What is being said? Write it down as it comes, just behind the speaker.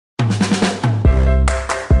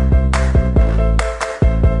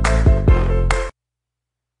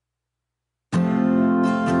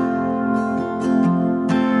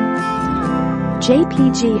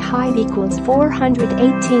JPG height equals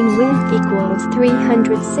 418 width equals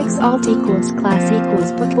 306 alt equals class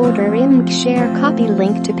equals book order img share copy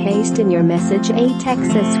link to paste in your message. A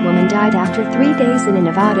Texas woman died after 3 days in a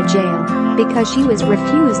Nevada jail because she was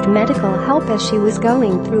refused medical help as she was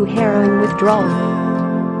going through heroin withdrawal.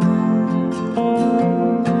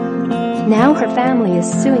 Now her family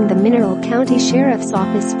is suing the Mineral County Sheriff's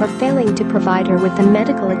Office for failing to provide her with the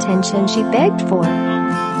medical attention she begged for.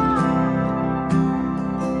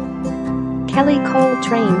 Kelly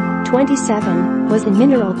Coltrane, 27, was in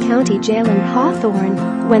Mineral County Jail in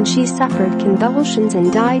Hawthorne when she suffered convulsions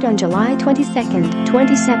and died on July 22,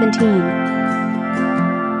 2017.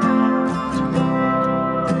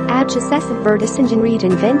 Adjucessive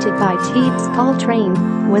invented by Teebs Coltrane,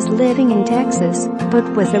 was living in Texas but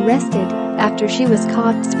was arrested after she was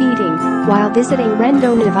caught speeding while visiting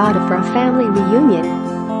Reno, Nevada for a family reunion.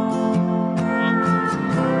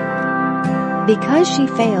 Because she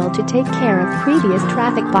failed to take care of previous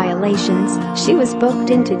traffic violations, she was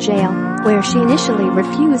booked into jail, where she initially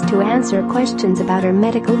refused to answer questions about her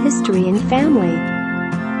medical history and family.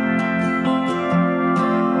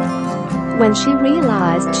 When she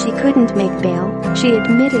realized she couldn't make bail, she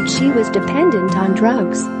admitted she was dependent on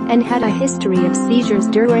drugs and had a history of seizures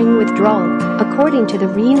during withdrawal, according to the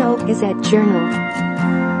Reno Gazette-Journal.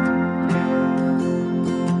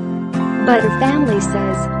 But her family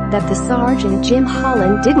says that the Sergeant Jim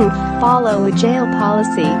Holland didn't follow a jail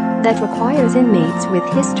policy that requires inmates with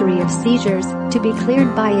history of seizures to be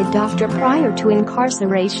cleared by a doctor prior to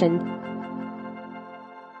incarceration.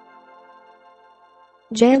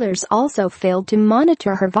 Jailers also failed to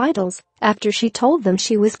monitor her vitals after she told them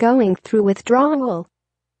she was going through withdrawal.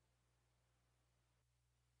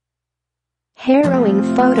 Harrowing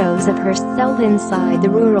photos of her cell inside the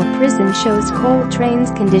rural prison shows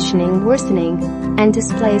Coltrane's conditioning worsening and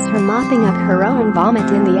displays her mopping up her own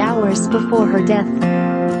vomit in the hours before her death.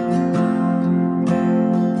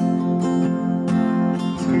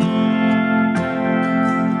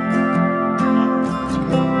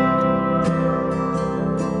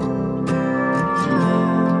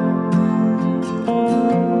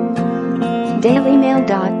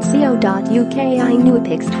 DailyMail.co.uk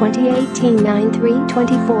iNewPix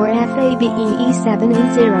 2018-93-24 FABEE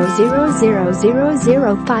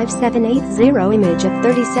 7800005780 Image of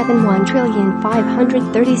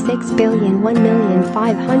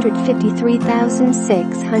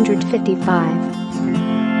 37,536,1,553,655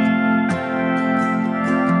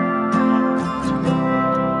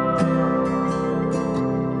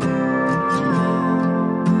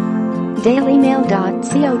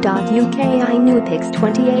 DailyMail.co.uk iNewPix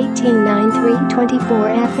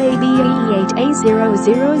 2018-93-24 FABEE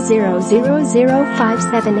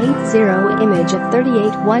 8800005780 Image of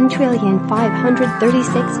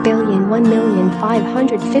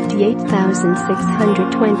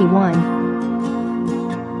 38,1,536,1,558,621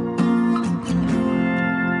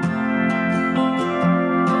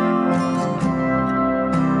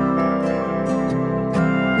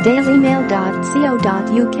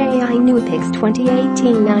 DailyMail.co.uk iNewPix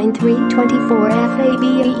 2018-93-24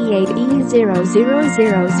 FABEE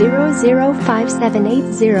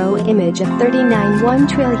 8800005780 Image of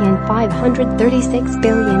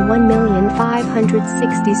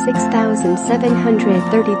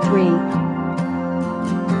 39,1,536,1,566,733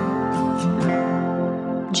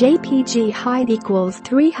 JPG height equals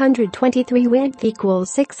 323 width equals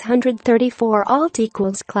 634 alt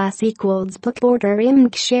equals class equals book order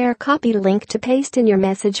img share copy link to paste in your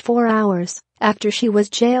message. 4 hours after she was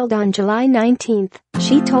jailed on July 19,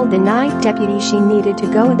 she told the night deputy she needed to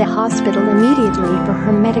go to the hospital immediately for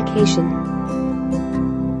her medication.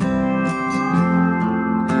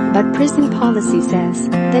 But prison policy says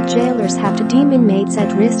that jailers have to deem inmates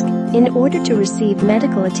at risk in order to receive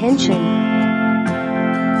medical attention.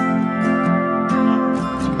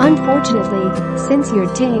 Unfortunately, since you're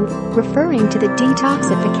referring to the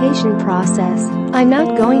detoxification process, I'm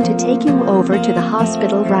not going to take you over to the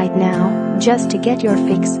hospital right now just to get your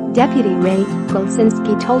fix, Deputy Ray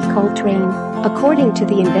Golsinski told Coltrane, according to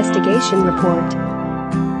the investigation report.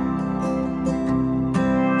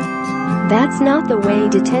 That's not the way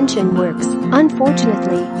detention works.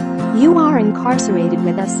 Unfortunately, you are incarcerated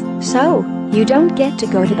with us, so you don't get to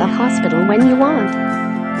go to the hospital when you want.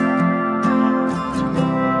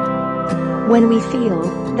 When we feel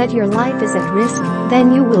that your life is at risk,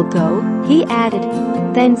 then you will go, he added.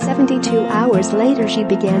 Then 72 hours later she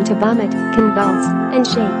began to vomit, convulse, and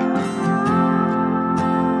shake.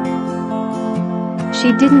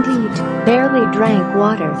 She didn't eat, barely drank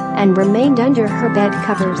water, and remained under her bed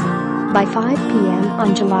covers. By 5 p.m.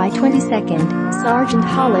 on July 22nd, Sergeant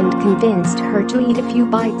Holland convinced her to eat a few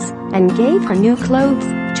bites and gave her new clothes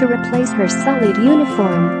to replace her sullied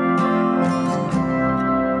uniform.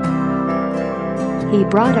 He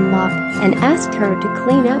brought a mop and asked her to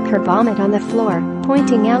clean up her vomit on the floor,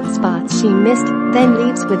 pointing out spots she missed, then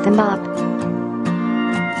leaves with the mop.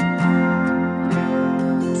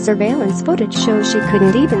 Surveillance footage shows she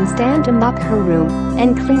couldn't even stand to mop her room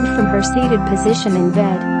and clean from her seated position in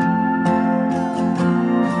bed.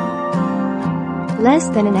 Less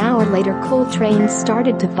than an hour later, Coltrane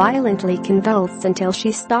started to violently convulse until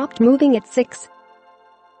she stopped moving at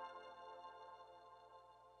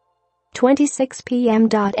 6:26 p.m.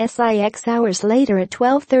 6 hours later at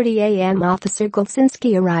 12:30 a.m. Officer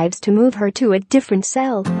Golsinski arrives to move her to a different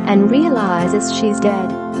cell and realizes she's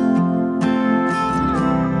dead.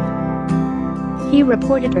 He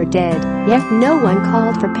reported her dead, yet no one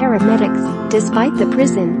called for paramedics, despite the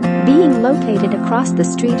prison being located across the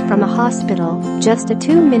street from a hospital, just a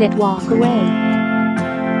 2-minute walk away.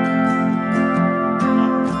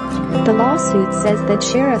 The lawsuit says that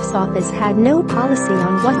Sheriff's Office had no policy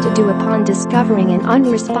on what to do upon discovering an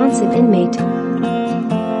unresponsive inmate.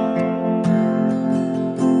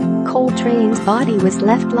 Coltrane's body was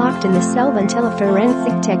left locked in the cell until a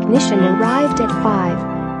forensic technician arrived at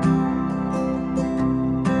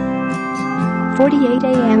 5:48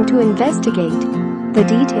 a.m. to investigate. The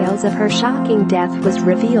details of her shocking death was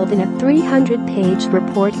revealed in a 300-page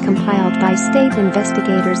report compiled by state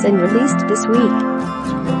investigators and released this week.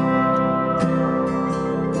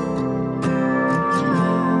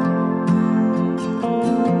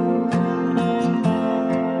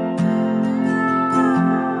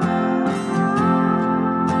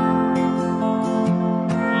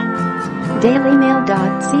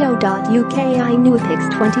 dailymail.co.uk iNewPix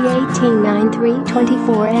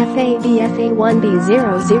 2018-93-24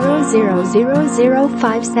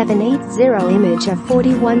 FABFA1B000005780 Image of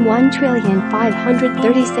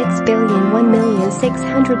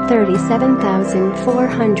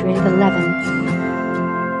 41,153,1,637,411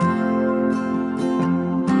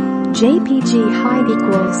 JPG height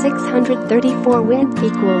equals 634 width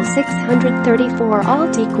equals 634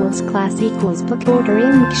 alt equals class equals book order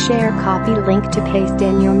img share copy link to paste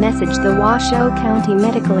in your message. The Washoe County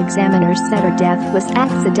Medical Examiner said her death was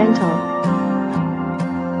accidental.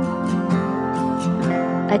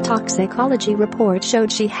 A toxicology report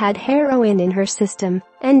showed she had heroin in her system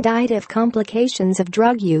and died of complications of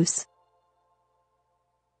drug use.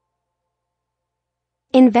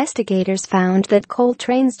 Investigators found that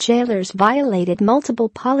Coltrane's jailers violated multiple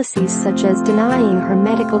policies, such as denying her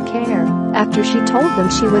medical care after she told them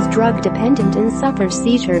she was drug dependent and suffers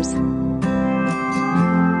seizures.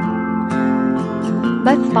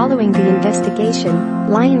 But following the investigation,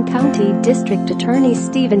 Lyon County District Attorney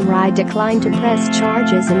Stephen Rye declined to press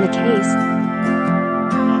charges in the case.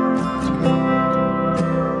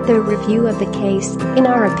 The review of the case, in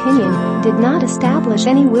our opinion, did not establish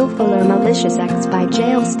any willful or malicious acts by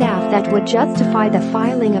jail staff that would justify the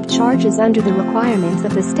filing of charges under the requirements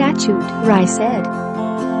of the statute, Rye said.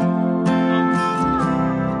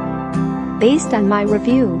 Based on my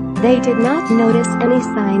review, they did not notice any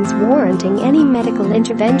signs warranting any medical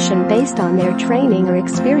intervention based on their training or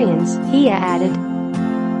experience, he added.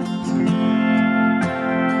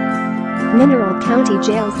 Mineral County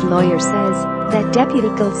Jail's lawyer says that Deputy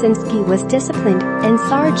Golsinski was disciplined and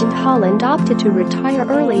Sergeant Holland opted to retire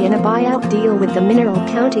early in a buyout deal with the Mineral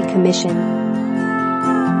County Commission.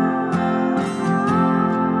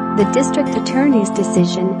 The district attorney's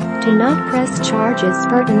decision to not press charges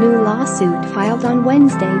spurred a new lawsuit filed on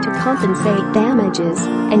Wednesday to compensate damages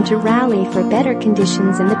and to rally for better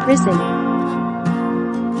conditions in the prison.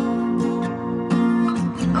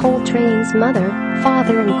 Coltrane's mother,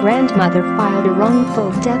 father and grandmother filed a wrongful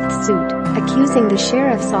death suit, accusing the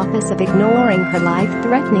sheriff's office of ignoring her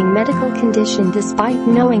life-threatening medical condition despite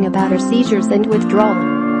knowing about her seizures and withdrawal.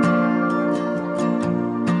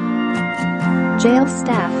 Jail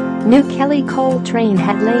staff knew Kelly Coltrane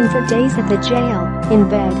had lain for days at the jail, in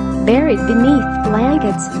bed, buried beneath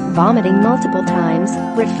blankets, vomiting multiple times,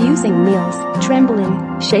 refusing meals,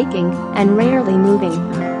 trembling, shaking, and rarely moving.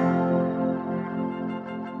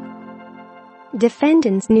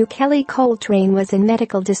 Defendants knew Kelly Coltrane was in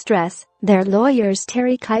medical distress, their lawyers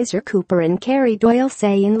Terry Kaiser Cooper and Carrie Doyle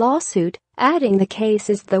say in lawsuit, adding the case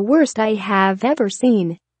is the worst I have ever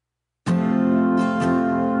seen.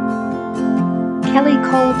 Kelly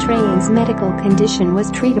Coltrane's medical condition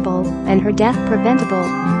was treatable and her death preventable.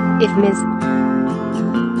 If Ms.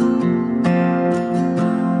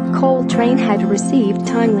 Coltrane had received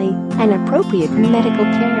timely and appropriate medical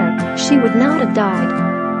care, she would not have died.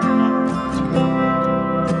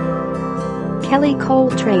 Kelly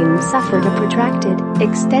Coltrane suffered a protracted,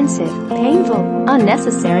 extensive, painful,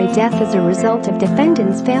 unnecessary death as a result of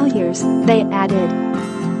defendant's failures, they added.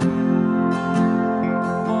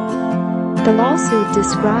 The lawsuit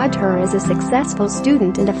described her as a successful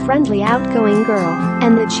student and a friendly, outgoing girl,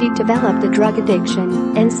 and that she developed a drug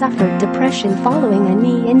addiction and suffered depression following a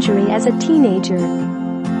knee injury as a teenager.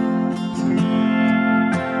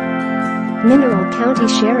 Mineral County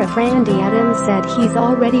Sheriff Randy Adams said he's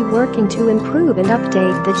already working to improve and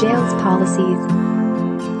update the jail's policies.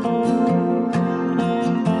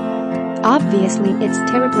 Obviously, it's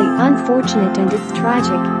terribly unfortunate and it's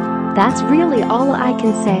tragic. That's really all I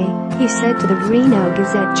can say, he said to the Reno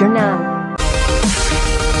Gazette-Journal.